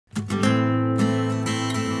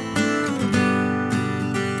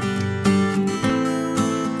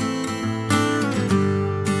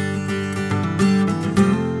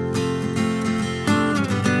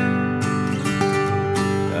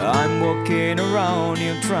around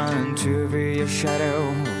you trying to be a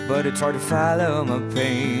shadow, but it's hard to follow my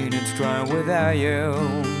pain, it's crying without you.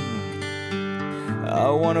 I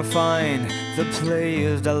wanna find the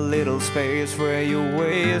place, that little space where you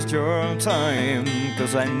waste your time,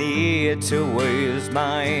 'cause I need to waste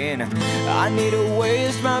mine. I need to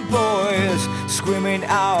waste my voice screaming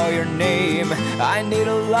out your name. I need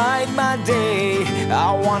to light my day.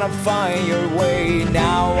 I wanna find your way.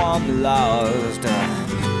 Now I'm lost,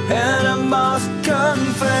 and I must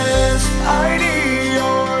confess I need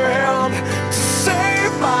your help to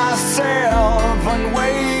save myself and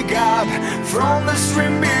wake up from the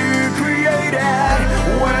stream you created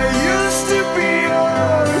when I used to be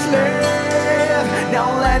your slave. Now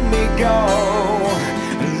let me go,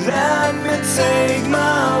 let me take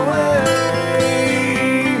my way.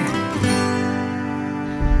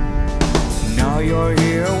 Now you're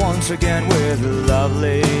here once again with a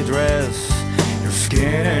lovely dress, your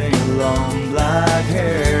skin and your long black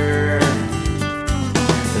hair,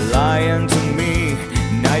 lying to me.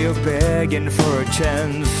 Now you're begging for a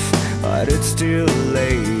chance, but it's too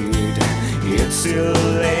late, it's too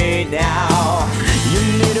late now. You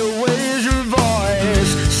need to raise your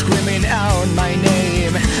voice, screaming out my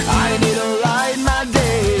name. I need to light my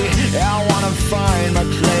day. I wanna find my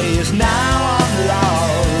place. Now I'm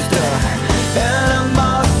lost, and I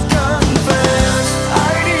must confess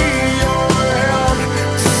I need your help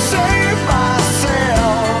to save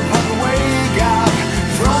myself and wake up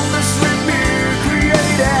from the sleep you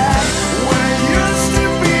created when I used to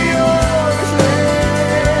be your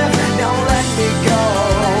slave. Now let me go,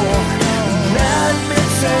 let me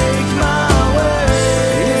take my way.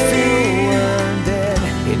 If you were dead,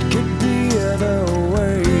 it could be the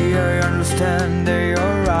way. I understand that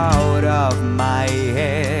you're out of my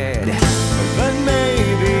head, but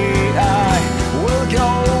maybe I will go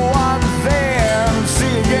up there and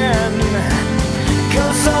see again,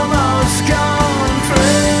 'cause I must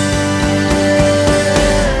confess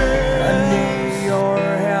I need your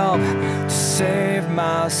help to save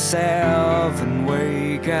myself and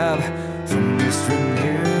wake up from this dream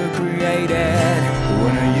you created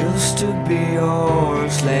when I used to be your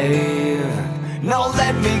slave. Now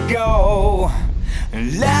let me go,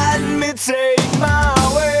 let me take